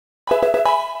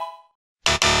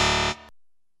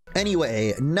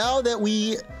Anyway, now that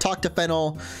we talked to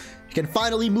Fennel, we can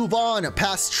finally move on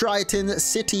past Triton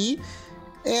City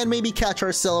and maybe catch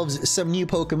ourselves some new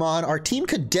Pokemon. Our team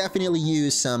could definitely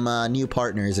use some new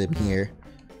partners in here.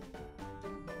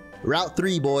 Route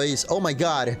 3, boys. Oh my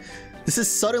god. This is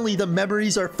suddenly the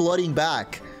memories are flooding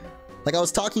back. Like I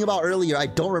was talking about earlier, I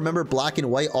don't remember Black and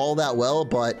White all that well,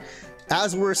 but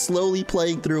as we're slowly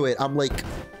playing through it, I'm like,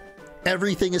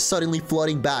 everything is suddenly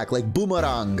flooding back like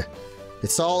boomerang.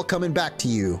 It's all coming back to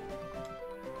you.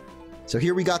 So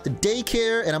here we got the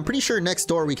daycare, and I'm pretty sure next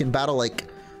door we can battle like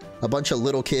a bunch of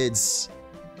little kids.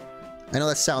 I know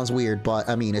that sounds weird, but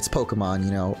I mean, it's Pokemon,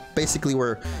 you know. Basically,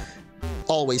 we're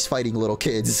always fighting little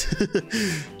kids.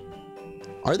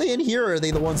 Are they in here or are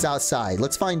they the ones outside?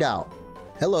 Let's find out.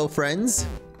 Hello, friends.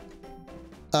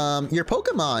 Your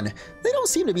Pokemon, they don't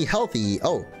seem to be healthy.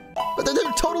 Oh, but they're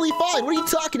totally fine. What are you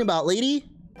talking about, lady?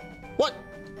 What?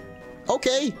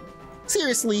 Okay.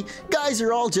 Seriously, guys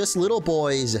are all just little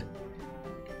boys.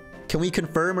 Can we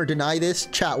confirm or deny this?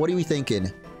 Chat, what are we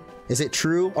thinking? Is it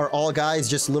true? Are all guys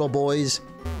just little boys?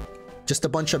 Just a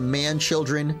bunch of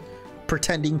man-children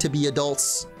pretending to be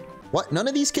adults? What? None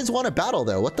of these kids want to battle,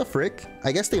 though. What the frick?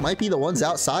 I guess they might be the ones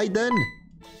outside, then?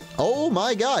 Oh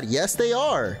my god, yes they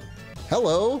are.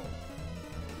 Hello.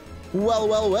 Well,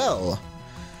 well, well.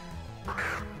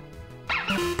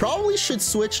 Probably should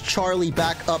switch Charlie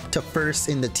back up to first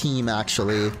in the team,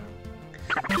 actually.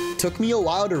 Took me a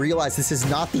while to realize this is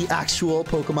not the actual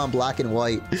Pokemon Black and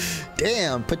White.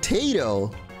 Damn,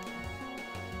 Potato.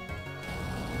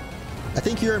 I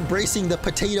think you're embracing the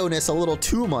potato-ness a little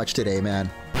too much today, man.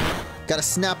 Gotta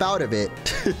snap out of it.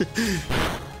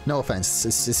 No offense.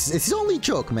 It's only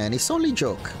joke, man. It's only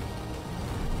joke.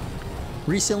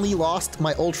 Recently lost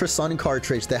my Ultra Sun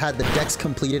cartridge that had the dex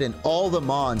completed and all the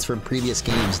mons from previous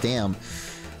games. Damn.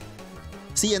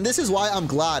 See, and this is why I'm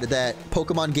glad that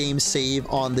Pokemon games save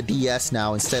on the DS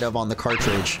now instead of on the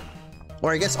cartridge.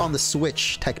 Or I guess on the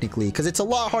Switch, technically. Because it's a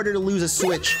lot harder to lose a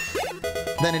Switch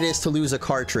than it is to lose a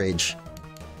cartridge.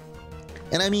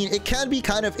 And I mean, it can be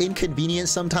kind of inconvenient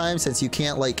sometimes since you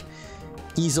can't, like,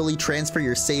 easily transfer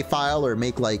your save file or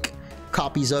make, like,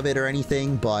 copies of it or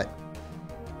anything, but...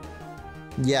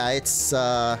 yeah, it's,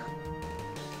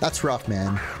 that's rough,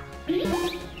 man.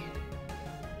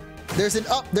 There's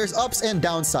ups and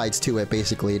downsides to it,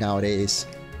 basically, nowadays.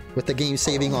 With the game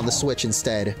saving on the Switch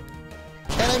instead.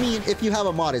 And I mean, if you have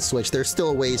a modded Switch, there's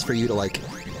still ways for you to, like,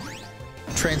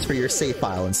 transfer your save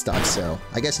file and stuff, so...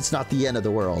 I guess it's not the end of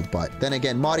the world, but then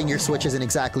again, modding your Switch isn't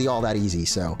exactly all that easy,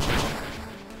 so...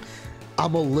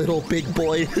 I'm a little big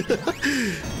boy.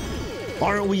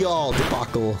 Aren't we all,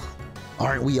 debacle?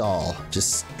 Aren't we all?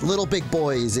 Just little big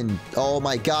boys and... oh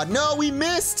my god, no, we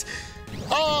missed!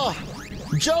 Oh!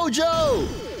 Jojo!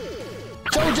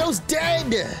 Jojo's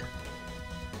dead!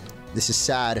 This is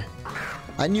sad.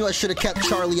 I knew I should have kept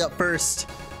Charlie up first.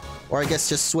 Or I guess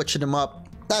just switching him up.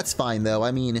 That's fine, though.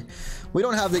 I mean, we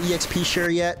don't have the EXP share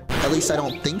yet. At least I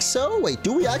don't think so. Wait,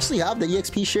 do we actually have the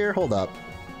EXP share? Hold up.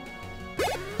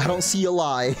 I don't see a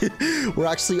lie. We're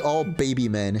actually all baby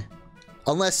men.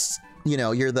 Unless, you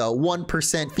know, you're the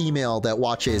 1% female that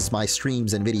watches my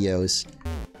streams and videos.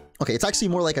 Okay, it's actually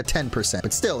more like a 10%,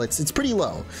 but still, it's pretty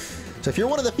low. So if you're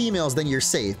one of the females, then you're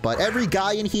safe. But every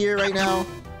guy in here right now,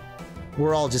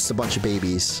 we're all just a bunch of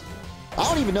babies. I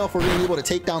don't even know if we're going to be able to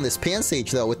take down this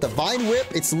Pansage, though. With the Vine Whip,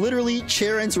 it's literally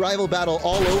Charon's rival battle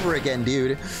all over again,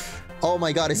 dude. Oh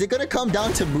my god, is it going to come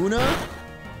down to Muna?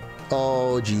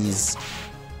 Oh, jeez.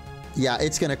 Yeah,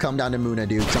 it's going to come down to Muna,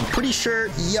 dude. So I'm pretty sure,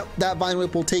 yep, that Vine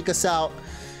Whip will take us out.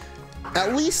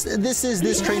 At least this is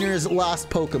this trainer's last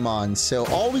Pokemon. So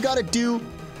all we got to do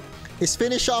is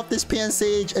finish off this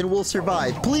Pansage and we'll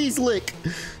survive. Please, Lick.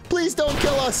 Please don't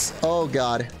kill us. Oh,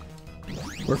 god.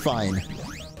 We're fine.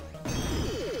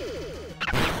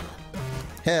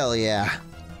 Hell yeah.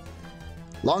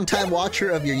 Long-time watcher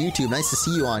of your YouTube. Nice to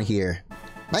see you on here.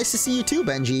 Nice to see you too,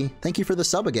 Benji. Thank you for the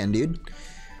sub again, dude.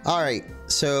 Alright,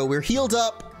 so we're healed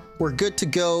up. We're good to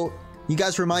go. You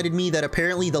guys reminded me that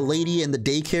apparently the lady in the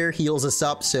daycare heals us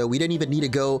up, so we didn't even need to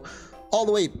go all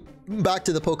the way back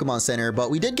to the Pokemon Center, but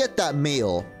we did get that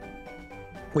mail,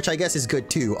 which I guess is good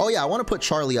too. Oh yeah, I want to put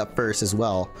Charlie up first as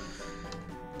well.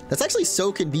 That's actually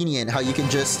so convenient how you can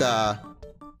just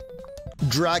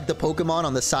drag the Pokemon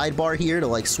on the sidebar here to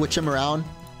like switch them around.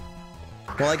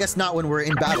 Well, I guess not when we're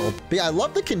in battle. But yeah, I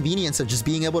love the convenience of just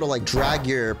being able to like drag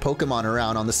your Pokemon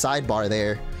around on the sidebar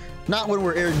there. Not when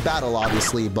we're in battle,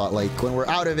 obviously, but like when we're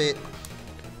out of it,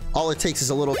 all it takes is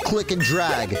a little click and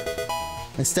drag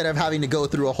instead of having to go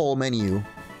through a whole menu.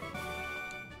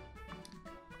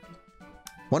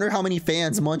 Wonder how many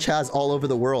fans Munch has all over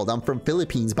the world. I'm from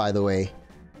Philippines, by the way.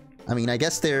 I mean, I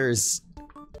guess there's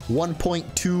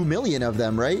 1.2 million of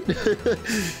them, right?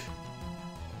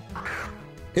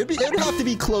 It'd have to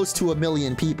be close to 1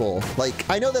 million people. Like,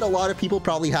 I know that a lot of people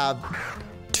probably have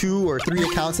 2 or 3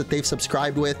 accounts that they've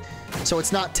subscribed with, so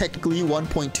it's not technically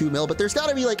 1.2 mil, but there's got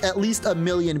to be like at least 1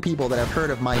 million people that have heard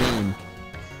of my name.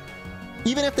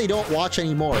 Even if they don't watch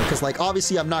anymore, because like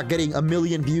obviously I'm not getting 1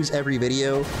 million views every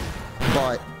video,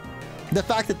 but the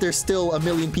fact that there's still 1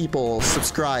 million people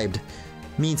subscribed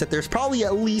means that there's probably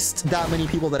at least that many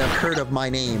people that have heard of my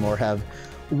name or have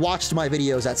watched my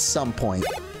videos at some point.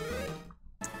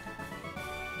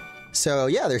 So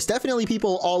yeah, there's definitely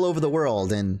people all over the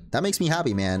world, and that makes me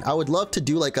happy, man. I would love to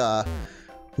do like a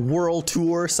world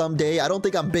tour someday. I don't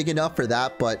think I'm big enough for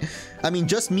that, but I mean,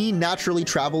 just me naturally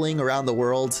traveling around the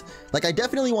world. Like, I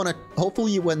definitely want to,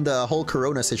 hopefully when the whole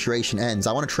Corona situation ends,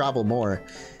 I want to travel more.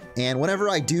 And whenever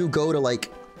I do go to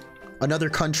like another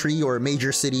country or a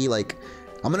major city, like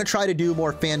I'm going to try to do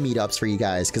more fan meetups for you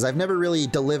guys, because I've never really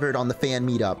delivered on the fan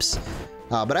meetups.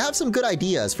 But I have some good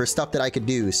ideas for stuff that I could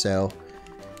do, so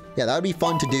yeah, that would be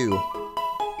fun to do.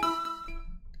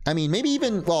 I mean, maybe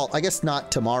even, well, I guess not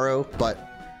tomorrow, but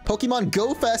Pokemon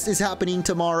Go Fest is happening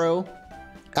tomorrow,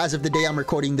 as of the day I'm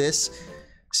recording this.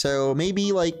 So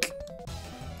maybe, like,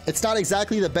 it's not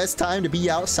exactly the best time to be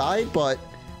outside, but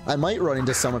I might run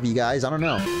into some of you guys. I don't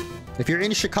know. If you're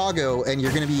in Chicago and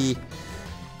you're going to be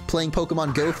playing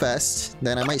Pokemon Go Fest,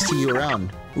 then I might see you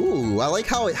around. Ooh, I like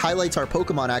how it highlights our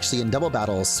Pokemon actually in double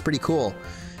battles. It's pretty cool.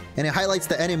 And it highlights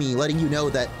the enemy, letting you know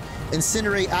that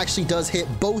Incinerate actually does hit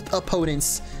both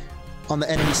opponents on the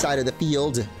enemy side of the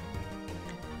field.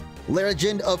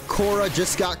 Legend of Korra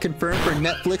just got confirmed for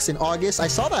Netflix in August. I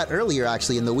saw that earlier,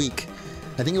 actually, in the week.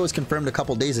 I think it was confirmed a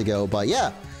couple days ago, but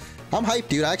yeah. I'm hyped,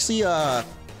 dude. Actually, I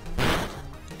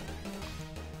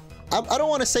don't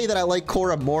want to say that I like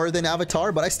Korra more than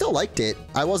Avatar, but I still liked it.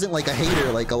 I wasn't like a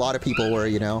hater like a lot of people were,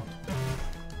 you know?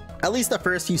 At least the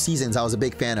first few seasons I was a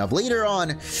big fan of. Later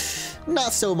on,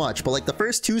 not so much, but like the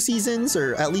first 2 seasons,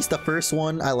 or at least the first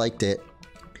one, I liked it.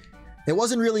 It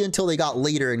wasn't really until they got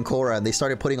later in Korra and they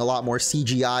started putting a lot more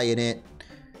CGI in it.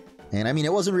 And I mean,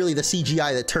 it wasn't really the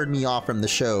CGI that turned me off from the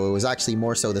show. It was actually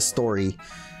more so the story.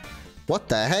 What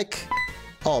the heck?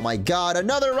 Oh my god,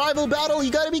 another rival battle?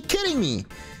 You gotta be kidding me!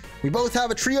 We both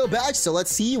have a trio badge, so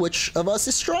let's see which of us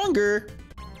is stronger.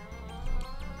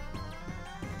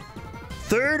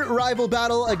 Third rival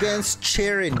battle against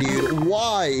Charon, dude.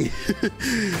 Why?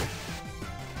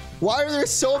 Why are there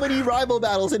so many rival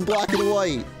battles in black and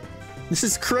white? This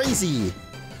is crazy.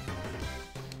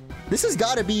 This has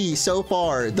got to be, so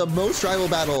far, the most rival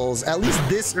battles, at least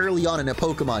this early on in a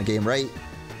Pokemon game, right?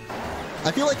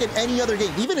 I feel like in any other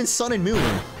game, even in Sun and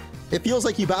Moon, it feels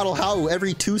like you battle Hau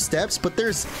every 2 steps, but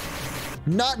there's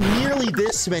not nearly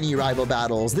this many rival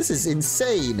battles. This is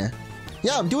insane.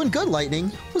 Yeah, I'm doing good,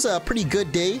 Lightning. It was a pretty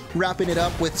good day, wrapping it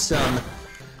up with some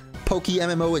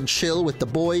PokeMMO and chill with the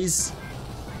boys.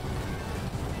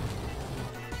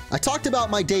 I talked about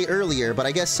my day earlier, but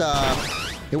I guess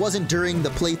it wasn't during the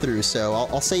playthrough, so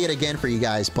I'll say it again for you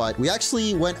guys. But we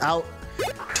actually went out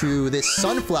to this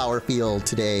sunflower field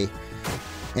today,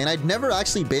 and I'd never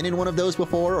actually been in one of those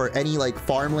before, or any like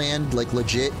farmland, like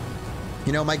legit.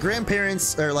 You know, my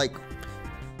grandparents are like,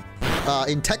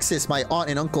 in Texas, my aunt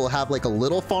and uncle have like a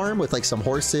little farm with like some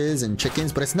horses and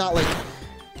chickens, but it's not like,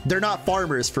 they're not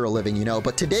farmers for a living, you know.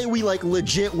 But today we like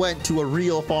legit went to a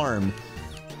real farm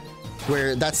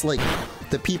where that's like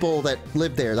the people that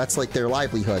live there, that's like their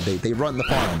livelihood. They run the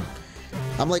farm.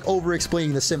 I'm like over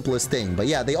explaining the simplest thing, but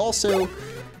yeah, they also,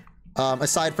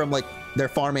 aside from like their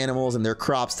farm animals and their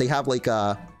crops, they have like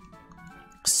a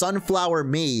sunflower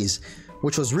maze,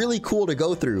 which was really cool to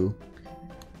go through.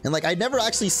 And like, I'd never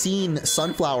actually seen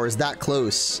sunflowers that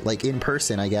close, like in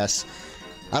person, I guess.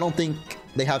 I don't think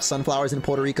they have sunflowers in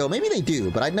Puerto Rico. Maybe they do,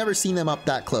 but I'd never seen them up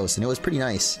that close, and it was pretty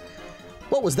nice.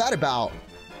 What was that about?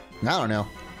 I don't know.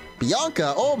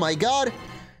 Bianca, oh my god!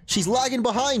 She's lagging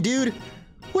behind, dude!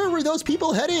 Where were those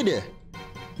people headed?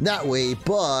 That way,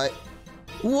 but...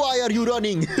 Why are you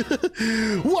running?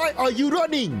 Why are you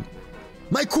running?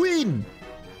 My queen!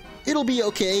 It'll be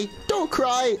okay. Don't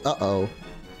cry. Uh-oh.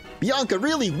 Bianca,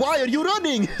 really? Why are you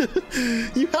running?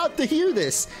 You have to hear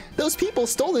this. Those people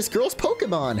stole this girl's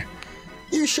Pokemon.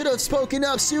 You should have spoken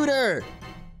up sooner.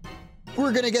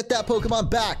 We're gonna get that Pokemon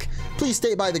back. Please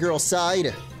stay by the girl's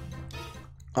side.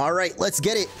 All right, let's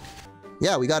get it.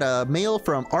 Yeah, we got a mail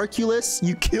from Arculus.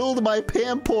 You killed my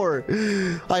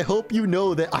Pampor. I hope you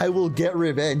know that I will get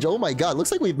revenge. Oh my god,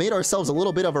 looks like we've made ourselves a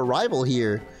little bit of a rival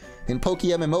here in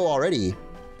PokeMMO already.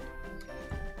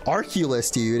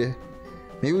 Arculus, dude.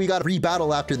 Maybe we got to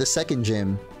rebattle after the second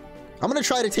gym. I'm gonna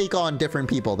try to take on different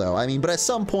people though. I mean, but at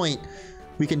some point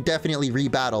we can definitely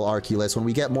rebattle Arculus when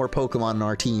we get more Pokemon in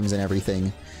our teams and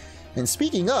everything. And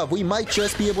speaking of, we might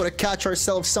just be able to catch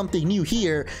ourselves something new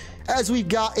here, as we've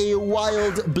got a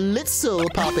wild Blitzel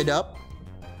popping up.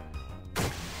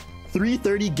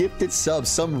 330 gifted subs.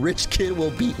 Some rich kid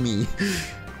will beat me.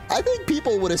 I think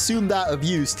people would assume that of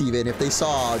you, Steven, if they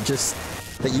saw just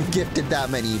that you gifted that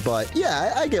many. But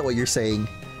yeah, I get what you're saying.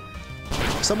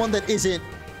 Someone that isn't,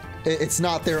 it's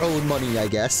not their own money, I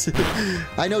guess.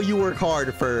 I know you work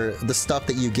hard for the stuff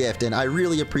that you gift, and I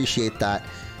really appreciate that.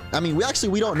 I mean,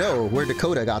 we don't know where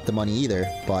Dakota got the money either,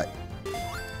 but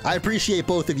I appreciate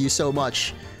both of you so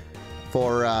much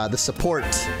for the support,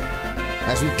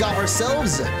 as we've got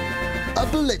ourselves a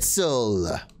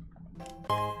Blitzel.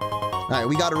 Alright,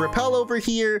 we got a Repel over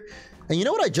here. And you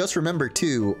know what I just remembered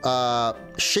too?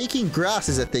 Shaking grass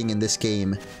is a thing in this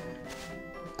game.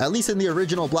 At least in the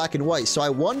original Black and White. So I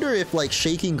wonder if like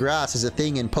shaking grass is a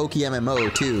thing in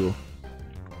PokeMMO too.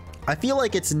 I feel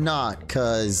like it's not,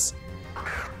 because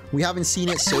we haven't seen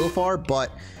it so far,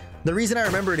 but the reason I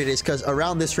remembered it is because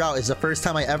around this route is the first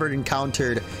time I ever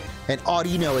encountered an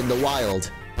Audino in the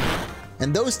wild.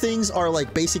 And those things are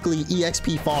like basically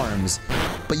EXP farms,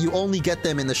 but you only get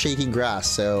them in the shaking grass,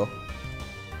 so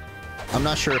I'm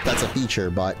not sure if that's a feature,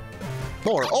 but...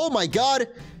 Oh my god!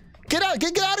 Get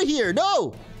out of here!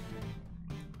 No!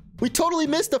 We totally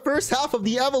missed the first half of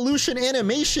the evolution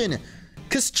animation,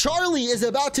 because Charlie is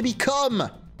about to become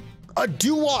a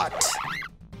Dewott!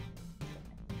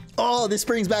 Oh, this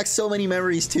brings back so many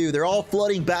memories too. They're all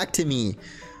flooding back to me.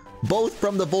 Both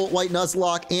from the Volt White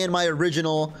Nuzlocke and my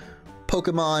original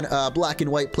Pokemon Black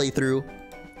and White playthrough.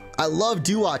 I love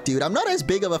Dewott, dude. I'm not as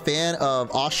big of a fan of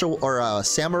Oshawott or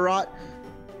Samurott.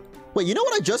 Wait, you know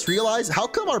what I just realized? How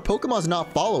come our Pokemon's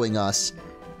not following us?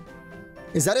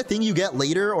 Is that a thing you get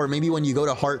later, or maybe when you go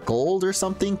to Heart Gold or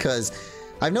something? Because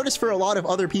I've noticed for a lot of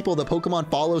other people, the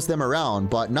Pokemon follows them around,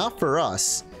 but not for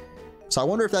us. So I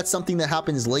wonder if that's something that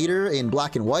happens later in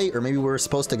Black and White, or maybe we're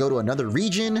supposed to go to another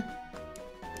region.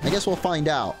 I guess we'll find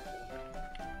out.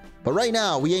 But right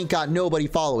now, we ain't got nobody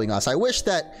following us. I wish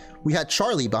that we had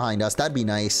Charlie behind us. That'd be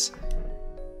nice.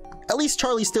 At least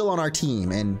Charlie's still on our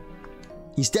team, and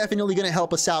he's definitely going to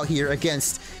help us out here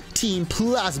against Team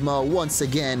Plasma once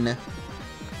again.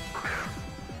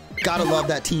 Gotta love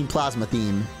that Team Plasma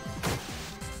theme.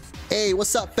 Hey,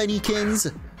 what's up,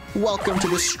 Fennykins? Welcome to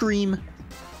the stream.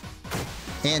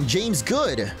 And James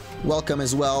Good, welcome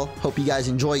as well. Hope you guys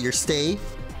enjoy your stay.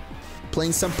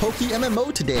 Playing some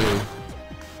PokeMMO today.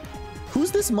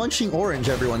 Who's this Munching Orange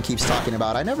everyone keeps talking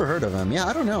about? I never heard of him. Yeah,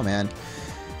 I don't know, man.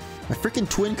 My freaking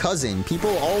twin cousin.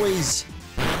 People always...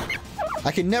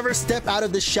 I can never step out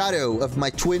of the shadow of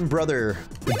my twin brother,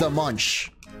 the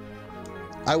Munch.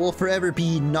 I will forever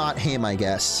be not him, I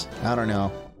guess. I don't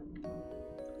know.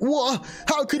 Whoa!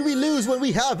 How could we lose when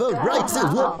we have a right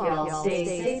to... Stay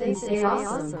safe and stay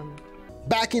awesome.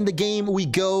 Back in the game we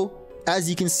go. As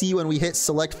you can see when we hit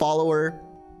select follower,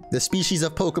 the species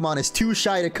of Pokemon is too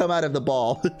shy to come out of the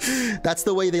ball. That's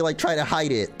the way they like try to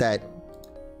hide it, that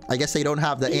I guess they don't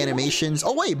have the animations.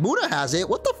 Oh wait, Muna has it.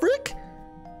 What the frick?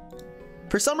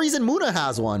 For some reason Muna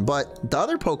has one, but the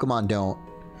other Pokemon don't.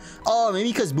 Oh,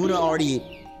 maybe because Muna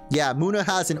already... Yeah, Muna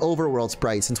has an overworld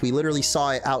sprite since we literally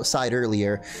saw it outside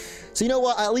earlier. So you know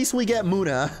what? At least we get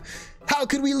Muna. How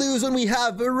could we lose when we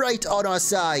have right on our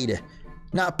side?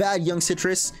 Not bad, young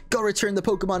Citrus. Go return the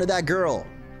Pokemon to that girl.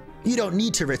 You don't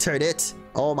need to return it.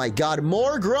 Oh my god,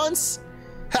 more grunts?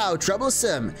 How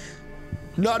troublesome.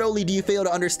 Not only do you fail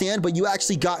to understand, but you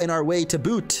actually got in our way to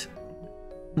boot.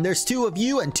 And there's two of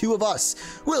you and two of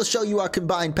us. We'll show you our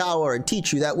combined power and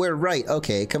teach you that we're right.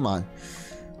 Okay, come on.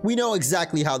 We know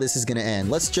exactly how this is gonna end.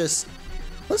 Let's just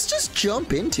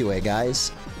jump into it,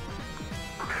 guys.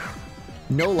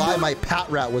 No lie, my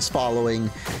Patrat was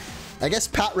following. I guess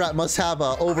Patrat must have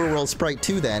a overworld sprite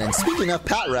too then. And speaking of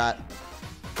Patrat,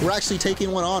 we're actually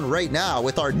taking one on right now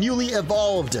with our newly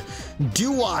evolved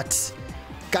Dewott.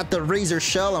 Got the Razor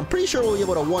Shell. I'm pretty sure we'll be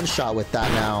able to one-shot with that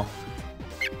now.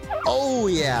 Oh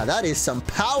yeah, that is some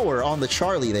power on the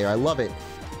Charlie there. I love it.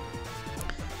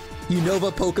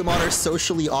 Unova Pokemon are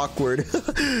socially awkward.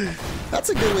 That's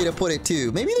a good way to put it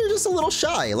too. Maybe they're just a little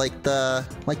shy, like the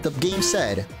game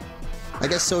said. I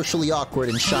guess socially awkward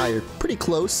and shy are pretty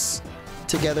close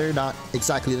together. Not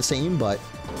exactly the same, but...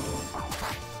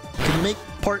 Can you make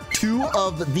part 2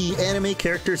 of the anime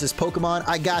characters as Pokemon?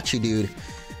 I got you, dude.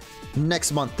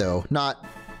 Next month, though. Not...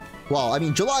 Well, I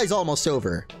mean, July's almost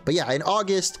over. But yeah, in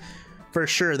August, for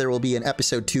sure, there will be an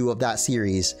episode 2 of that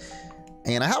series.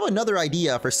 And I have another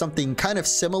idea for something kind of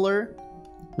similar,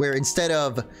 where instead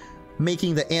of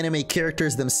making the anime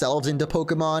characters themselves into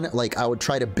Pokemon. Like, I would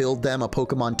try to build them a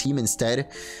Pokemon team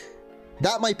instead.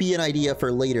 That might be an idea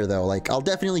for later, though. Like, I'll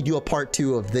definitely do a part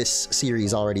 2 of this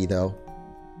series already, though.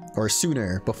 Or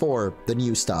sooner, before the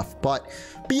new stuff. But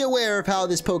be aware of how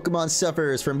this Pokemon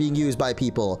suffers from being used by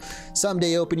people.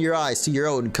 Someday open your eyes to your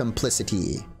own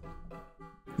complicity.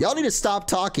 Y'all need to stop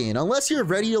talking. Unless you're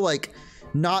ready to, like,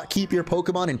 not keep your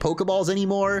Pokemon in Pokeballs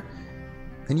anymore.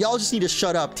 And y'all just need to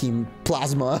shut up, Team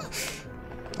Plasma.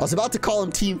 I was about to call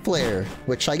him Team Flare,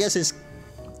 which I guess is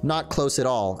not close at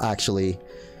all, actually.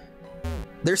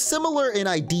 They're similar in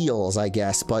ideals, I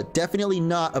guess, but definitely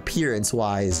not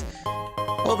appearance-wise.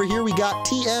 Over here, we got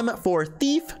TM for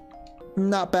Thief.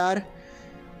 Not bad.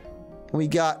 We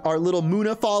got our little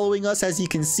Muna following us, as you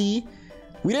can see.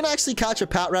 We didn't actually catch a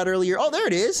Patrat earlier. Oh, there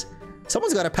it is.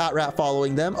 Someone's got a Patrat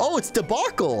following them. Oh, it's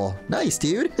Debacle. Nice,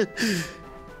 dude.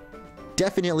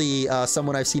 Definitely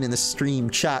someone I've seen in the stream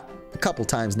chat a couple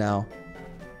times now.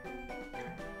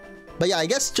 But yeah, I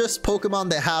guess just Pokemon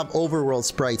that have overworld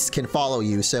sprites can follow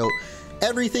you. So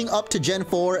everything up to Gen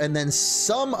 4 and then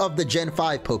some of the Gen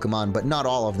 5 Pokemon, but not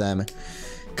all of them.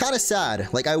 Kind of sad.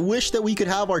 Like, I wish that we could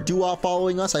have our Dewott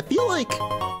following us. I feel like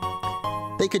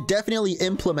they could definitely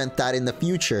implement that in the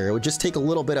future. It would just take a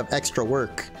little bit of extra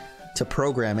work to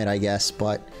program it, I guess.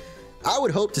 But I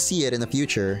would hope to see it in the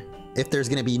future if there's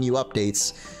going to be new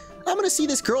updates. I'm going to see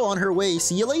this girl on her way.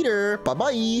 See you later.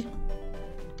 Bye-bye.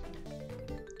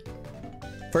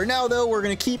 For now, though, we're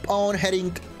going to keep on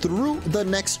heading through the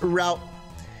next route.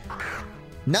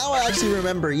 Now I actually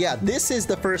remember, yeah, this is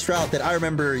the first route that I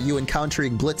remember you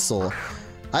encountering Blitzel.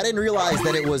 I didn't realize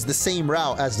that it was the same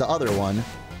route as the other one.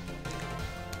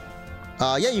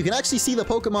 Yeah, you can actually see the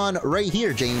Pokemon right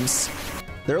here, James.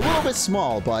 They're a little bit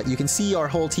small, but you can see our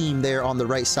whole team there on the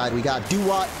right side. We got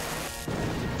Dewott.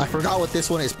 I forgot what this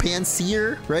one is.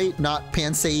 Panseer, right? Not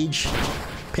Pansage.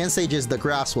 Pansage is the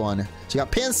grass one. So you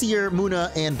got Panseer,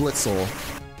 Muna, and Blitzel.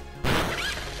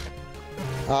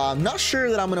 I'm not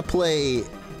sure that I'm going to play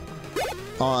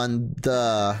on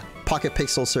the Pocket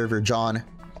Pixel server, John.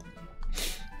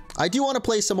 I do want to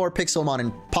play some more Pixelmon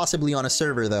and possibly on a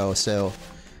server, though, so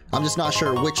I'm just not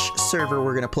sure which server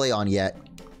we're going to play on yet.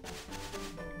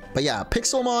 But yeah,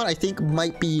 Pixelmon, I think,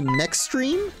 might be next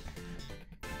stream.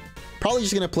 Probably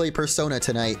just going to play Persona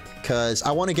tonight, because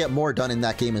I want to get more done in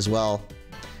that game as well.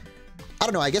 I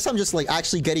don't know, I guess I'm just like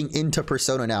actually getting into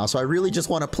Persona now, so I really just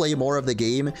want to play more of the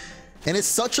game. And it's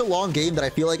such a long game that I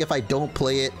feel like if I don't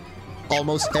play it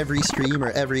almost every stream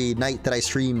or every night that I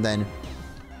stream, then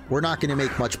we're not going to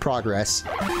make much progress.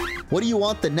 What do you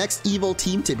want the next evil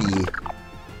team to be?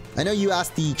 I know you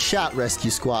asked the chat rescue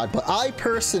squad, but I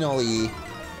personally,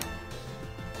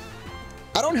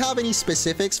 I don't have any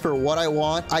specifics for what I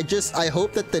want. I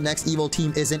hope that the next evil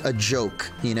team isn't a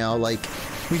joke, you know? Like,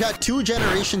 we've had 2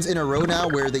 generations in a row now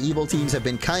where the evil teams have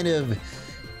been kind of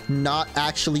not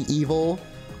actually evil.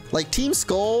 Like, Team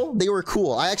Skull, they were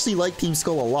cool. I actually like Team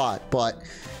Skull a lot, but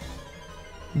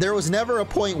there was never a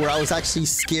point where I was actually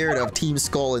scared of Team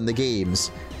Skull in the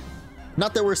games.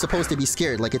 Not that we're supposed to be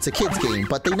scared, like it's a kid's game,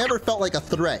 but they never felt like a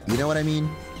threat, you know what I mean?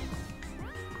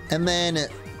 And then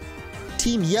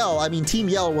Team Yell, I mean, Team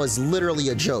Yell was literally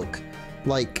a joke.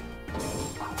 Like,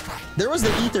 there was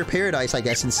the Ether Paradise, I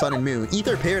guess, in Sun and Moon.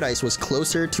 Ether Paradise was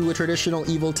closer to a traditional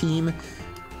evil team,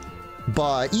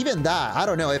 but even that, I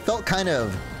don't know, it felt kind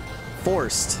of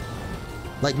forced.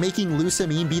 Like making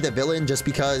Lusamine be the villain just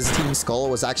because Team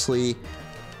Skull was actually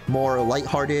more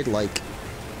lighthearted, like,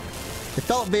 it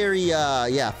felt very,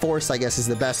 yeah, forced, I guess is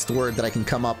the best word that I can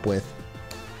come up with.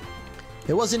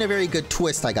 It wasn't a very good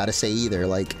twist, I gotta say, either.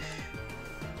 Like,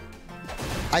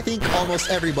 I think almost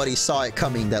everybody saw it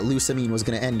coming that Lusamine was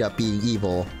gonna end up being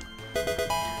evil.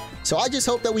 So I just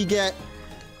hope that we get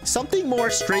something more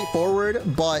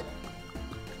straightforward, but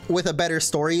with a better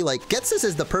story. Like, Getsis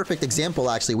is the perfect example,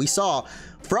 actually. We saw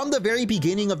from the very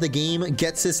beginning of the game,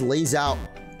 Getsis lays out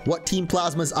what Team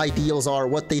Plasma's ideals are,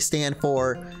 what they stand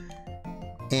for,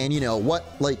 and, you know, what,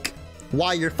 like,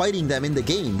 why you're fighting them in the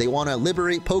game. They want to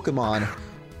liberate Pokemon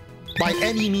by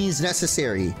any means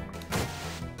necessary.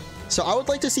 So I would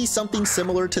like to see something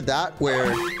similar to that,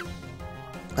 where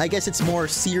I guess it's more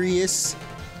serious,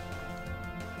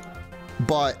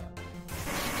 but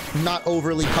not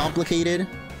overly complicated.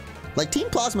 Like, Team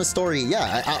Plasma's story,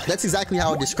 yeah, that's exactly how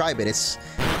I would describe it. It's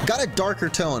got a darker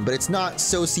tone, but it's not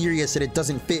so serious that it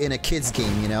doesn't fit in a kid's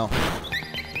game, you know?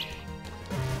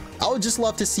 I would just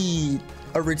love to see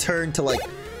a return to, like,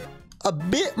 a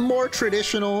bit more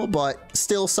traditional, but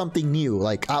still something new.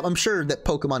 Like, I'm sure that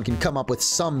Pokemon can come up with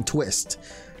some twist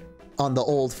on the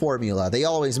old formula. They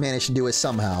always manage to do it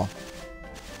somehow.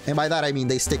 And by that, I mean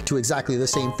they stick to exactly the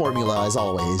same formula as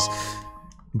always.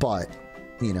 But,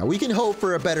 you know, we can hope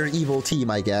for a better evil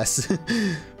team, I guess.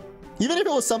 Even if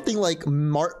it was something like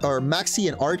Maxie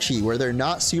and Archie, where they're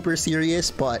not super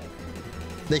serious, but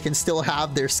they can still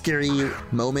have their scary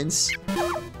moments.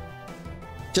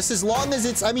 Just as long as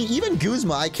it's, I mean, even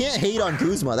Guzma, I can't hate on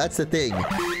Guzma, that's the thing.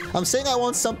 I'm saying I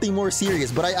want something more serious,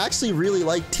 but I actually really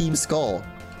like Team Skull.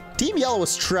 Team Yell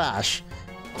was trash.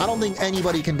 I don't think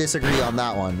anybody can disagree on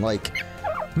that one. Like,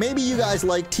 maybe you guys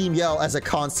like Team Yell as a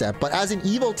concept, but as an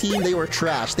evil team, they were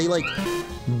trash. They, like,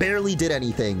 barely did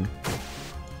anything.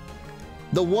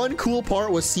 The one cool part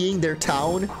was seeing their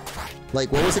town, like,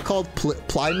 what was it called?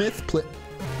 Plymouth?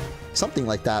 Something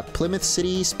like that. Plymouth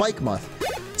City?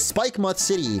 Spikemuth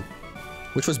City,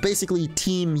 which was basically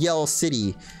Team Yell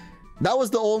City. That was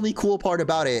the only cool part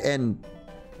about it, and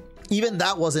even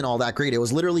that wasn't all that great. It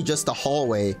was literally just a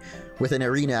hallway with an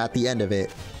arena at the end of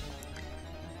it.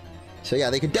 So yeah,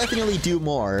 they could definitely do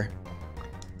more.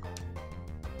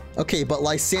 Okay, but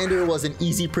Lysander was an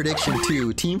easy prediction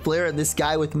too. Team Flare and this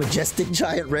guy with majestic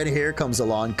giant red hair comes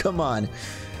along. Come on.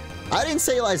 I didn't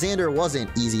say Lysander wasn't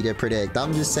easy to predict.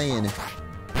 I'm just saying.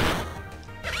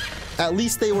 At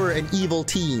least they were an evil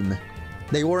team.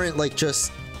 They weren't like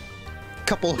just a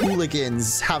couple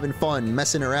hooligans having fun,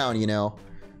 messing around, you know?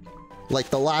 Like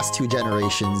the last two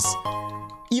generations.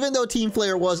 Even though Team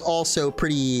Flare was also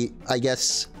pretty, I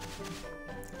guess,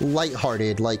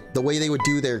 lighthearted. Like the way they would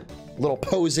do their little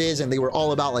poses, and they were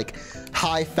all about like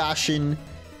high fashion.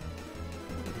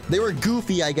 They were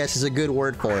goofy, I guess is a good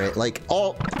word for it. Like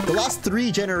the last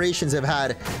 3 generations have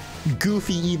had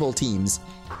goofy evil teams.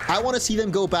 I want to see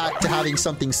them go back to having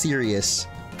something serious.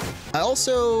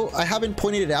 I haven't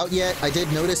pointed it out yet. I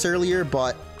did notice earlier,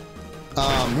 but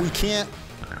we can't,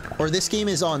 or this game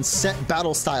is on set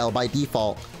battle style by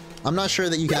default. I'm not sure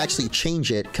that you can actually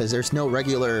change it because there's no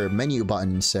regular menu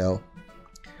button. So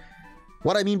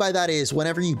what I mean by that is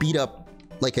whenever you beat up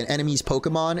like an enemy's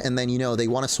Pokemon and then, you know, they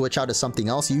want to switch out to something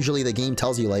else, usually the game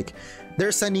tells you like,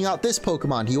 they're sending out this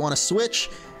Pokemon. Do you want to switch?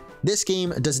 This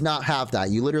game does not have that.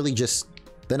 You literally just,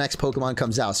 the next Pokemon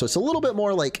comes out. So it's a little bit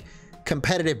more like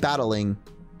competitive battling.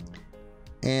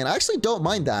 And I actually don't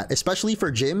mind that, especially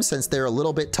for gyms since they're a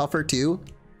little bit tougher too.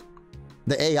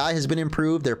 The AI has been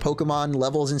improved. Their Pokemon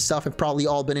levels and stuff have probably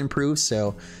all been improved.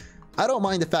 So I don't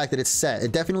mind the fact that it's set.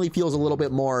 It definitely feels a little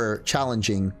bit more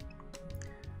challenging.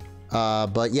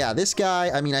 But yeah, this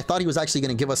guy, I mean, I thought he was actually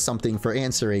going to give us something for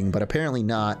answering, but apparently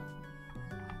not.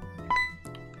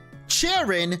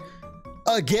 Charon?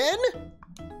 Again?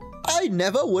 I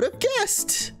never would have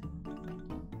guessed.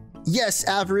 Yes,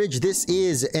 Average, this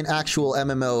is an actual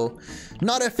MMO.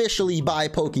 Not officially by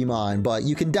Pokemon, but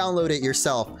you can download it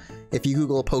yourself if you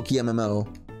Google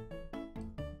PokeMMO.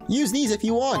 Use these if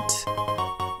you want.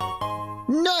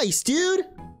 Nice, dude!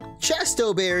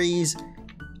 Chesto berries.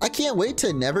 I can't wait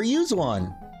to never use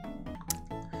one.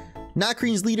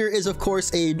 Nakreen's leader is, of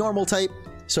course, a normal type,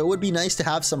 so it would be nice to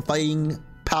have some fighting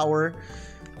power,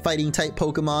 fighting type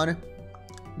Pokemon.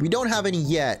 We don't have any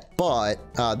yet, but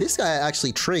this guy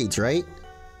actually trades, right?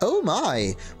 Oh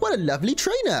my, what a lovely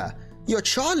trainer. You're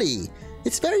Charlie.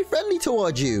 It's very friendly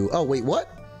towards you. Oh, wait,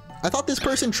 what? I thought this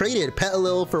person traded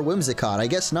Petalil for Whimsicott. I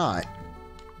guess not.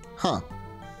 Huh.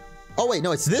 Oh, wait,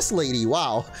 no, it's this lady.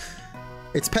 Wow.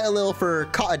 It's Petalil for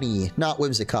Cottony, not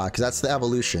Whimsicott, because that's the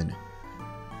evolution.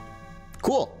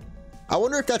 Cool. I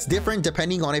wonder if that's different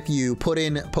depending on if you put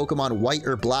in Pokemon White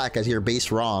or Black as your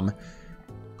base ROM.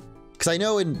 Because I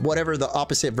know in whatever the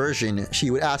opposite version,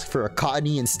 she would ask for a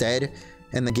Cottony instead,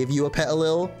 and then give you a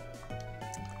Petalil.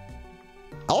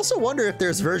 I also wonder if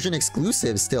there's version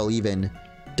exclusives still even,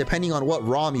 depending on what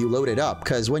ROM you loaded up.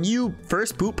 Because when you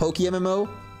first boot PokeMMO,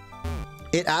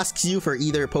 it asks you for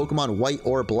either Pokemon White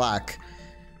or Black.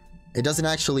 It doesn't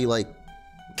actually, like,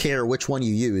 care which one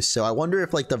you use. So I wonder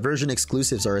if, like, the version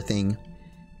exclusives are a thing,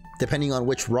 depending on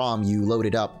which ROM you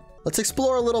loaded up. Let's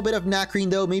explore a little bit of Nakreen,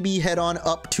 though. Maybe head on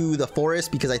up to the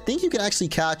forest, because I think you can actually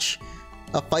catch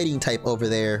a fighting type over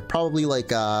there. Probably, like,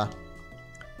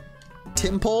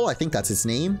 Timpole, I think that's its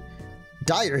name.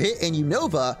 Dire Hit and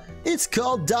Unova. It's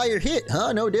called Dire Hit,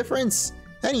 huh? No difference?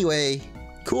 Anyway,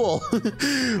 cool.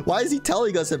 Why is he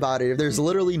telling us about it if there's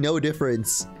literally no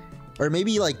difference? Or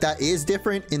maybe like that is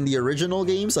different in the original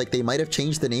games, like they might have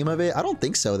changed the name of it. I don't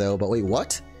think so though, but wait,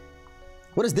 what?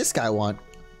 What does this guy want?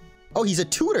 Oh, he's a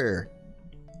tutor.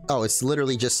 Oh, it's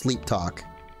literally just sleep talk.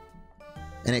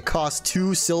 And it costs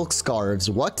 2 silk scarves.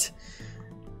 What?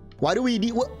 Why do we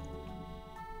need what?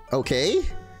 Okay.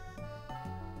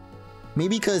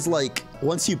 Maybe because like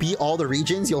once you beat all the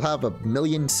regions, you'll have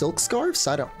 1,000,000 silk scarves.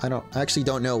 I actually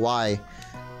don't know why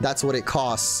that's what it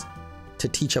costs to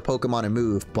teach a Pokemon a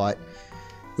move, but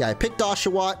yeah, I picked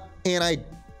Oshawott, and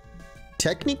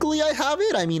technically I have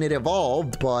it. I mean, it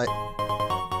evolved, but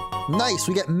nice,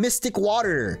 we get Mystic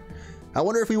Water. I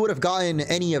wonder if we would have gotten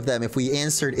any of them if we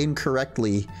answered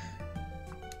incorrectly.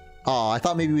 Oh, I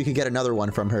thought maybe we could get another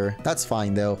one from her. That's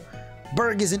fine, though.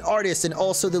 Berg is an artist and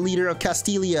also the leader of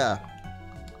Castilia.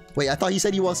 Wait, I thought he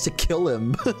said he wants to kill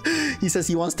him. He says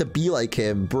he wants to be like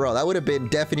him. Bro, that would have been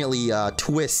definitely a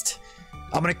twist.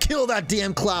 I'm gonna kill that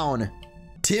damn clown.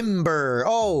 Timber.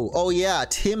 Oh yeah,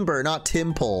 Timber, not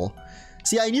Timple.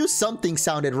 See, I knew something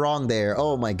sounded wrong there.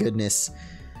 Oh my goodness.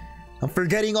 I'm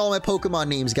forgetting all my Pokemon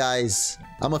names, guys.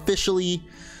 I'm officially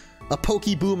a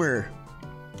Pokeboomer.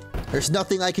 There's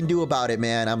nothing I can do about it,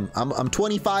 man. I'm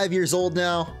 25 years old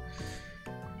now.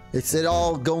 It's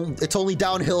only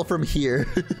downhill from here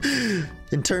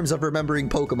in terms of remembering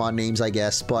Pokemon names, I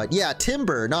guess. But yeah,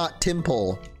 Timber, not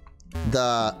Timple,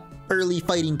 the early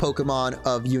fighting Pokemon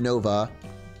of Unova.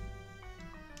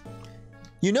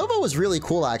 Unova was really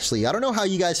cool, actually. I don't know how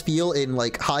you guys feel in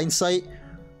like hindsight,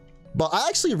 but I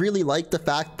actually really like the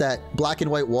fact that Black and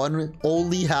White 1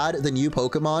 only had the new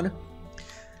Pokemon,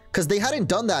 because they hadn't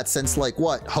done that since like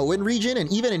what, Hoenn region, and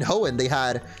even in Hoenn they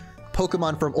had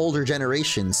Pokemon from older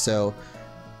generations, so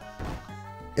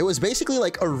it was basically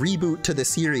like a reboot to the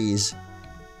series,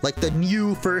 like the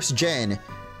new first gen,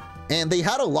 and they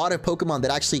had a lot of Pokemon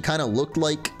that actually kind of looked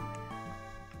like,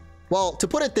 well, to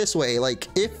put it this way, like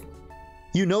if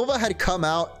Unova had come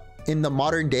out in the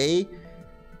modern day,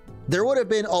 there would have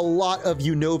been a lot of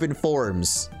Unovan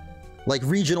forms, like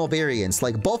regional variants.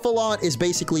 Like Buffalon is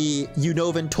basically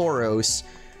Unovan Tauros,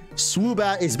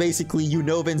 Swoobat is basically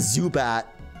Unovan Zubat.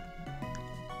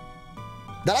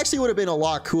 That actually would have been a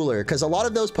lot cooler, because a lot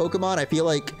of those Pokemon, I feel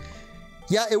like,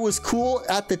 yeah, it was cool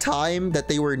at the time that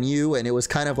they were new, and it was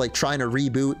kind of like trying to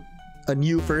reboot a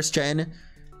new first gen.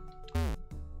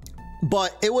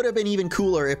 But it would have been even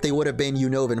cooler if they would have been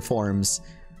Unovan forms.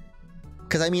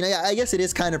 Because, I mean, I guess it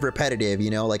is kind of repetitive,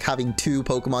 you know, like having two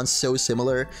Pokemon so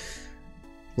similar,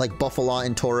 like Buffalon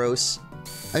and Tauros.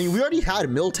 I mean, we already had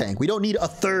Miltank. We don't need a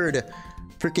third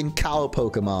freaking cow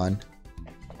Pokemon.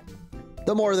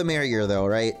 The more the merrier, though,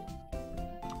 right?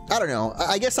 I don't know.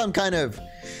 I guess I'm kind of...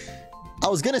 I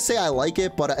was gonna say I like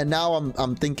it, but now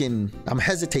I'm thinking... I'm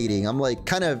hesitating. I'm like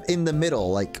kind of in the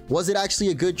middle. Like, was it actually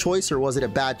a good choice or was it a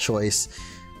bad choice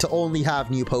to only have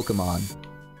new Pokemon?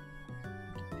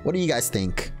 What do you guys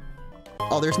think?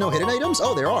 Oh, there's no hidden items?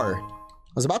 Oh, there are.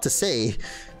 I was about to say,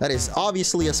 that is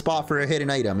obviously a spot for a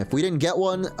hidden item. If we didn't get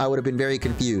one, I would have been very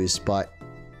confused, but...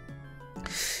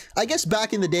 I guess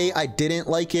back in the day, I didn't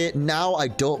like it. Now, I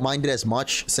don't mind it as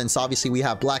much, since obviously we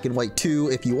have Black and White 2.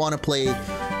 If you want to play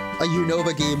a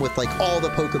Unova game with, like, all the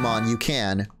Pokemon, you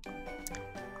can.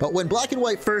 But when Black and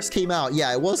White first came out,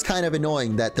 yeah, it was kind of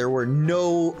annoying that there were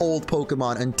no old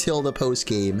Pokemon until the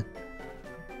post-game.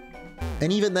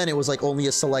 And even then, it was, like, only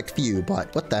a select few,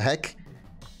 but what the heck?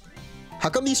 How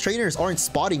come these trainers aren't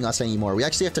spotting us anymore? We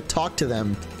actually have to talk to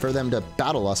them for them to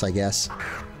battle us, I guess.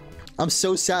 I'm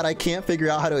so sad I can't figure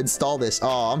out how to install this.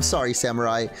 Oh, I'm sorry,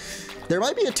 Samurai. There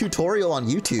might be a tutorial on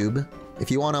YouTube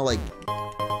if you want to, like,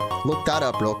 look that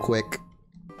up real quick.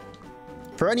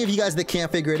 For any of you guys that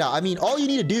can't figure it out, I mean, all you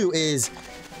need to do is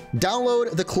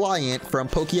download the client from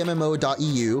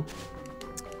PokeMMO.eu,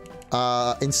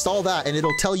 install that, and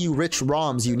it'll tell you which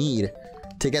ROMs you need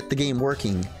to get the game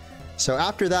working. So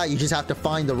after that, you just have to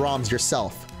find the ROMs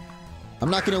yourself.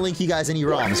 I'm not going to link you guys any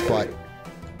ROMs, but...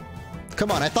 Come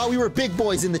on, I thought we were big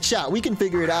boys in the chat. We can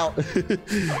figure it out.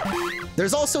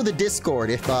 There's also the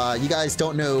Discord. If you guys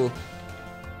don't know,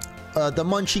 the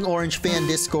Munching Orange fan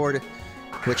Discord,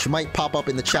 which might pop up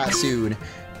in the chat soon.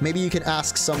 Maybe you can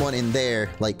ask someone in there,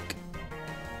 like,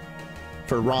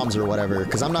 for ROMs or whatever,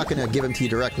 because I'm not going to give them to you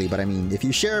directly. But I mean, if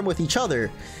you share them with each other,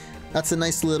 that's a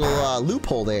nice little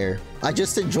loophole there. I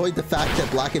just enjoyed the fact that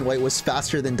Black and White was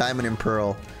faster than Diamond and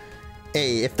Pearl.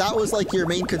 Hey, if that was like your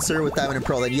main concern with Diamond and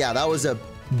Pearl, then yeah, that was a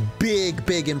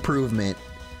big improvement.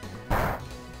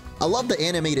 I love the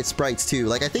animated sprites too.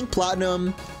 Like, I think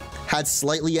Platinum had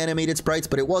slightly animated sprites,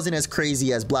 but it wasn't as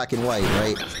crazy as Black and White,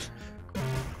 right?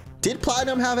 Did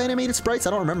Platinum have animated sprites? I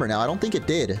don't remember now. I don't think it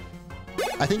did.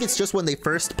 I think it's just when they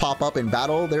first pop up in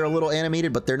battle, they're a little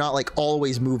animated, but they're not like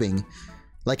always moving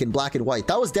like in Black and White.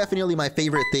 That was definitely my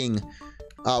favorite thing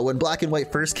when Black and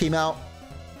White first came out.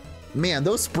 Man,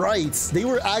 those sprites, they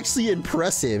were actually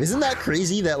impressive. Isn't that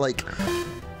crazy that, like,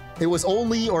 it was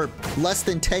only or less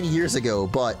than 10 years ago,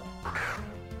 but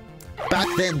back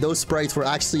then those sprites were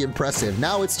actually impressive.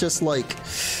 Now it's just like,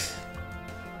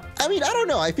 I mean, I don't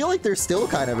know. I feel like they're still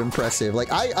kind of impressive.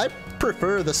 Like, I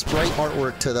prefer the sprite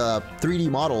artwork to the 3D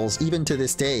models, even to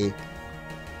this day.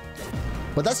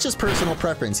 But that's just personal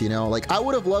preference, you know? Like, I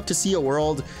would have loved to see a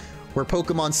world where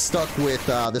Pokemon stuck with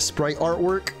the sprite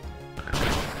artwork.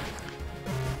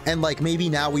 And, like, maybe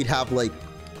now we'd have, like,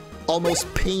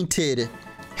 almost painted,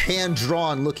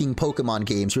 hand-drawn looking Pokemon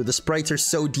games where the sprites are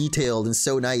so detailed and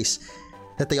so nice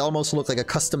that they almost look like a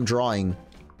custom drawing.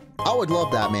 I would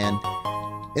love that, man.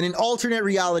 In an alternate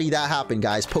reality, that happened,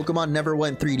 guys. Pokemon never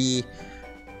went 3D.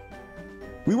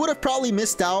 We would have probably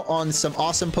missed out on some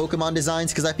awesome Pokemon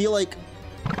designs because I feel like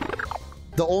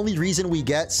the only reason we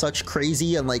get such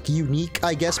crazy and, like, unique,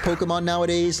 I guess, Pokemon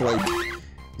nowadays, like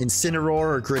Incineroar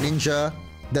or Greninja,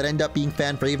 that end up being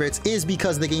fan favorites is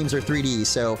because the games are 3D.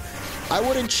 So I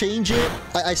wouldn't change it.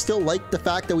 I still like the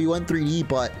fact that we went 3D,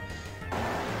 but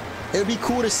it would be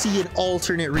cool to see an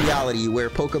alternate reality where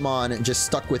Pokemon just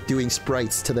stuck with doing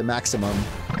sprites to the maximum.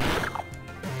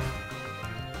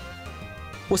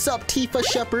 What's up, Tifa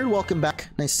Shepherd? Welcome back.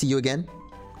 Nice to see you again.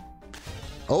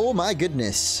 Oh my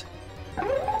goodness.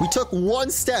 We took one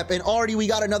step and already we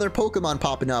got another Pokemon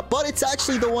popping up, but it's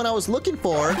actually the one I was looking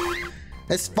for.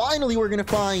 As finally we're gonna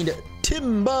find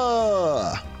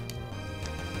Timba.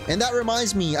 And that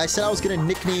reminds me, I said I was gonna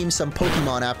nickname some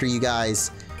Pokemon after you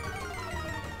guys.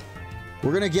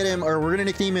 We're gonna get him, or we're gonna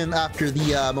nickname him after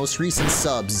the most recent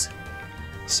subs.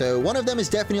 So one of them is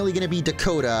definitely gonna be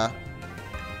Dakota.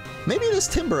 Maybe this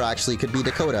Timber actually could be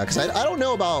Dakota, because I don't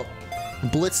know about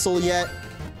Blitzel yet.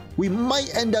 We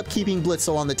might end up keeping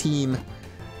Blitzel on the team.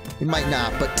 We might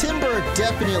not, but Timber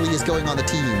definitely is going on the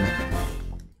team,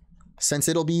 since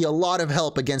it'll be a lot of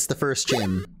help against the first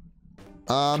gym.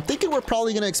 I'm thinking we're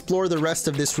probably gonna explore the rest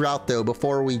of this route though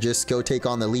before we just go take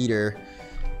on the leader.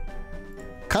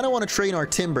 Kind of want to train our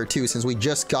Timber too, since we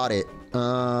just got it.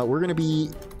 We're gonna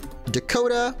be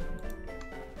Dakota,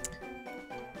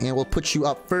 and we'll put you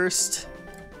up first.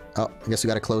 Oh, I guess we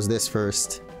gotta close this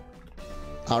first.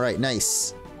 All right,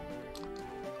 nice.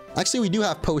 Actually, we do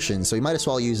have potions, so we might as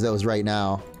well use those right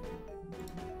now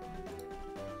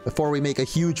before we make a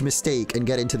huge mistake and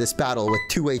get into this battle with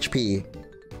 2 HP.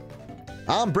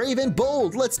 I'm brave and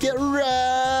bold. Let's get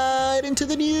right into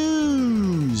the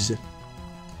news.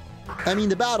 I mean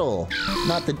the battle.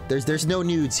 Not the there's no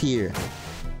nudes here.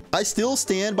 I still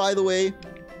stand, by the way.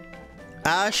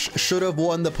 Ash should have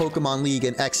won the Pokemon League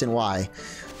in X and Y.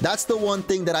 That's the one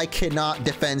thing that I cannot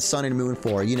defend Sun and Moon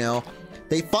for, you know?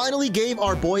 They finally gave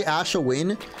our boy Ash a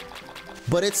win,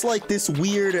 but it's like this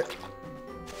weird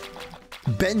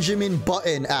Benjamin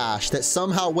Button Ash that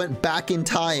somehow went back in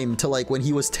time to like when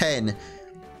he was 10.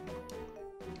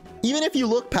 Even if you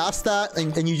look past that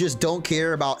and you just don't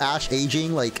care about Ash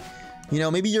aging, like, you know,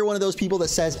 maybe you're one of those people that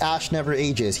says Ash never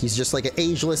ages. He's just like an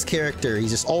ageless character.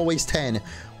 He's just always 10.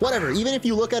 Whatever. Even if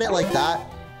you look at it like that,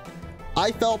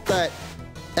 I felt that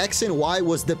X and Y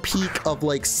was the peak of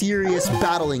like serious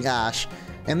battling Ash.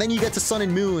 And then you get to Sun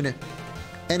and Moon,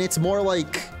 and it's more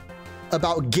like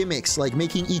about gimmicks, like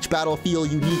making each battle feel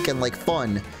unique and like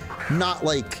fun, not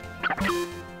like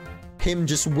him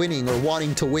just winning or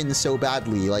wanting to win so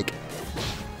badly. Like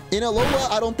in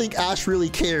Alola, I don't think Ash really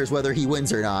cares whether he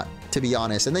wins or not, to be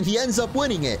honest. And then he ends up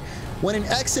winning it. When in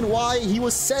X and Y, he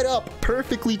was set up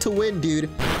perfectly to win,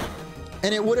 dude.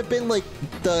 And it would have been like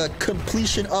the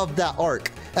completion of that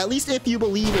arc. At least if you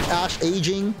believe in Ash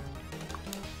aging.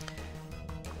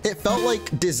 It felt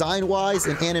like design-wise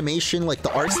and animation, like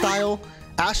the art style,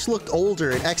 Ash looked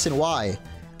older in X and Y.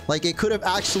 Like it could have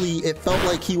actually, it felt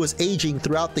like he was aging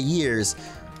throughout the years,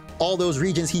 all those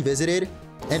regions he visited.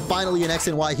 And finally in X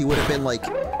and Y, he would have been like,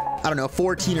 I don't know,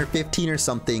 14 or 15 or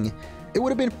something. It would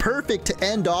have been perfect to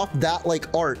end off that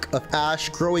like arc of Ash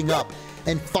growing up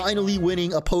and finally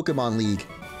winning a Pokemon League.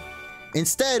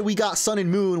 Instead, we got Sun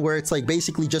and Moon where it's like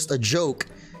basically just a joke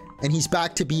and he's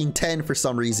back to being 10 for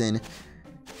some reason.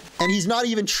 And he's not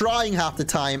even trying half the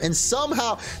time. And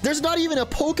somehow, there's not even a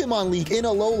Pokemon League in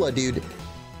Alola, dude.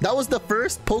 That was the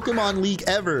first Pokemon League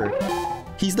ever.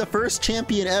 He's the first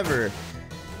champion ever.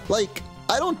 Like,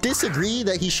 I don't disagree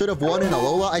that he should have won in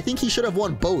Alola. I think he should have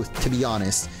won both, to be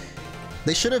honest.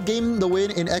 They should have given him the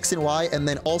win in X and Y, and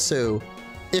then also,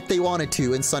 if they wanted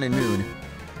to, in Sun and Moon.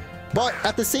 But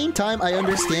at the same time, I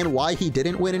understand why he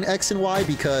didn't win in X and Y,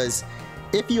 because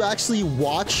if you actually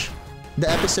watch the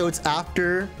episodes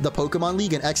after the Pokemon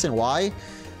League in X and Y,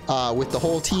 with the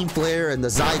whole Team Flare and the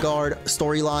Zygarde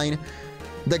storyline,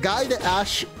 the guy that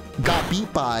Ash got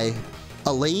beat by,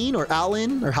 Elaine or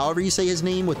Alan, or however you say his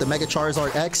name, with the Mega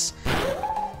Charizard X,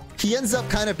 he ends up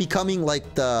kind of becoming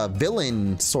like the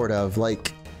villain, sort of,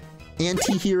 like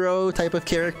anti-hero type of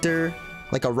character,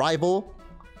 like a rival.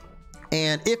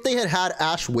 And if they had had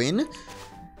Ash win,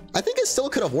 I think it still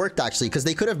could have worked actually, because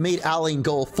they could have made Alan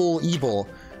go full evil.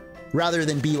 rather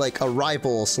than be like a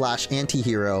rival slash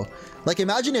anti-hero. Like,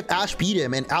 imagine if Ash beat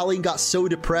him and Alan got so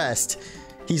depressed.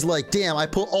 He's like, damn, I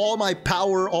put all my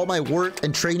power, all my work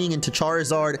and training into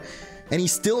Charizard, and he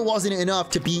still wasn't enough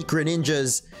to beat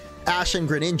Greninja's Ash and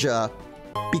Greninja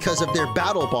because of their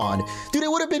battle bond. Dude, it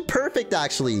would have been perfect,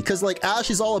 actually, because, like, Ash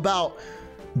is all about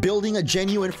building a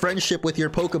genuine friendship with your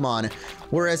Pokemon,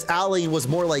 whereas Alan was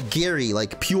more like Gary,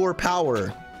 like pure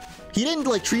power. He didn't,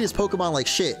 like, treat his Pokemon like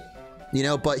shit, you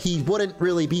know, but he wouldn't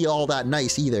really be all that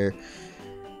nice either.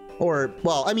 Or,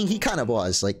 well, I mean, he kind of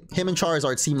was. Like, him and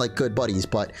Charizard seemed like good buddies,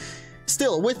 but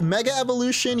still, with Mega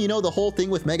Evolution, you know, the whole thing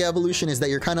with Mega Evolution is that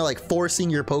you're kind of like forcing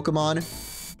your Pokemon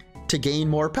to gain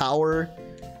more power,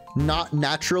 not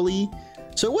naturally.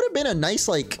 So it would have been a nice,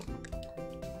 like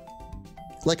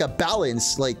a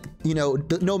balance, like, you know,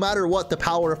 no matter what, the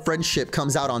power of friendship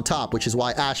comes out on top, which is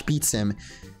why Ash beats him.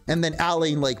 And then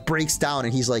Alan, like, breaks down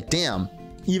and he's like, damn,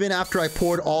 even after I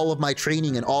poured all of my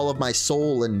training and all of my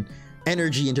soul and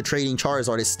energy into training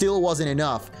Charizard, it still wasn't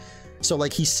enough. So,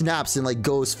 like, he snaps and, like,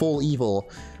 goes full evil.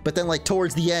 But then, like,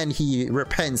 towards the end, he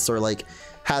repents or, like,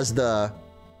 has the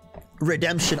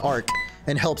redemption arc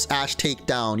and helps Ash take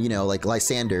down, you know, like,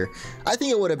 Lysander. I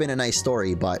think it would have been a nice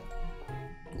story, but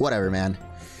whatever, man.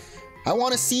 I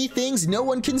want to see things no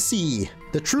one can see.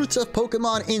 The truths of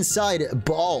Pokemon inside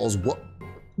balls.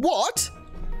 What?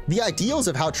 The ideals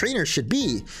of how trainers should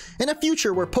be in a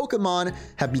future where Pokemon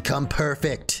have become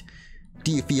perfect.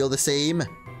 Do you feel the same?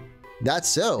 That's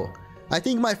so. I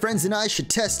think my friends and I should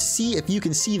test to see if you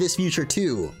can see this future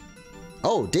too.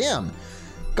 Oh, damn.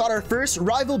 Got our first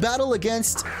rival battle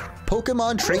against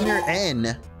Pokemon Trainer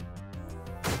N.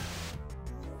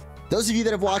 Those of you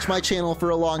that have watched my channel for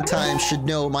a long time should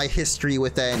know my history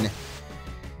with N.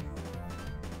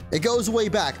 It goes way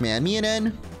back, man. Me and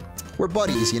N, we're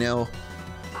buddies, you know.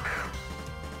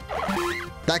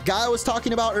 That guy I was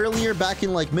talking about earlier back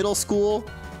in, like, middle school,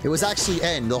 it was actually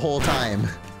N the whole time.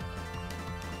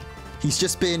 He's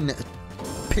just been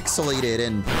pixelated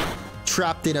and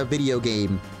trapped in a video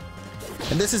game.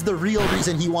 And this is the real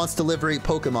reason he wants to liberate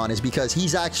Pokemon, is because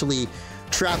he's actually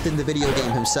trapped in the video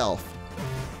game himself.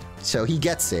 So he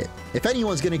gets it. If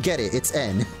anyone's gonna get it, it's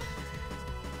N.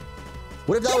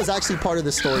 What if that was actually part of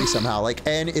the story somehow? Like,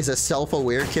 N is a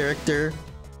self-aware character.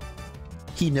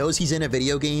 He knows he's in a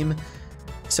video game.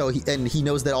 So he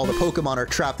knows that all the Pokemon are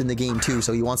trapped in the game too,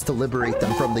 so he wants to liberate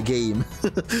them from the game.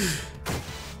 That'd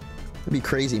be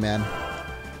crazy, man.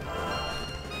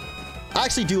 I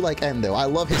actually do like N, though. I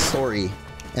love his story.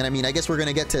 And I mean, I guess we're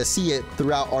gonna get to see it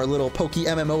throughout our little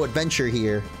PokeMMO adventure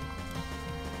here.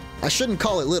 I shouldn't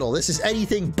call it little. This is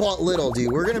anything but little,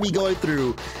 dude. We're gonna be going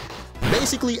through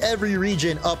basically every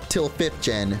region up till 5th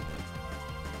gen.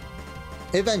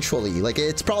 Eventually. Like,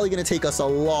 it's probably gonna take us a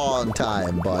long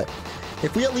time, but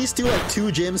if we at least do like 2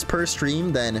 gyms per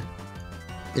stream, then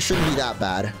it shouldn't be that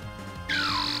bad.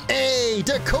 Hey,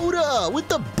 Dakota with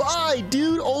the bye,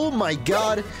 dude. Oh my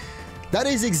god. That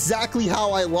is exactly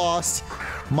how I lost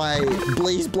my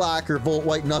Blaze Black or Volt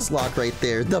White Nuzlocke right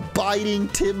there. The biting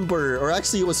Timber, or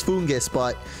actually it was Fungus,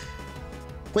 but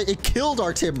wait, it killed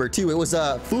our Timber too. It was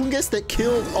a Fungus that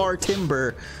killed our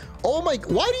Timber. Oh my,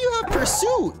 why do you have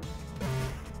Pursuit?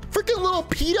 Freaking little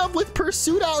P-Dub with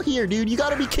Pursuit out here, dude. You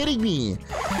gotta be kidding me.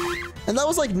 And that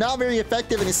was like not very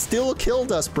effective and it still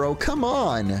killed us, bro. Come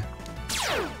on.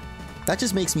 That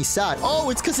just makes me sad. Oh,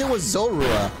 it's because it was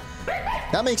Zorua.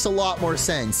 That makes a lot more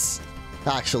sense,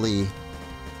 actually.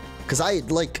 Because I,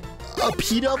 like, a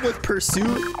P-Dub with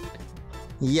Pursuit?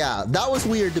 Yeah, that was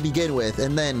weird to begin with.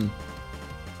 And then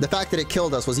the fact that it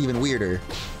killed us was even weirder.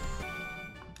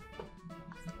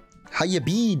 How you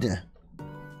been?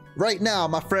 Right now,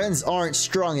 my friends aren't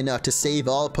strong enough to save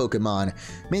all Pokemon.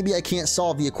 Maybe I can't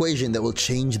solve the equation that will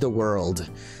change the world.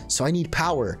 So I need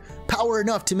power. Power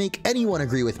enough to make anyone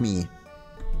agree with me.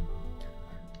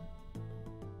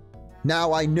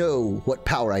 Now I know what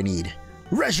power I need.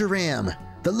 Reshiram,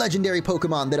 the legendary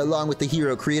Pokemon that along with the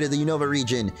hero created the Unova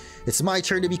region. It's my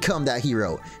turn to become that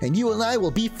hero, and you and I will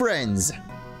be friends.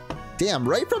 Damn,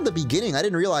 right from the beginning, I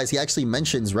didn't realize he actually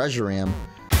mentions Reshiram.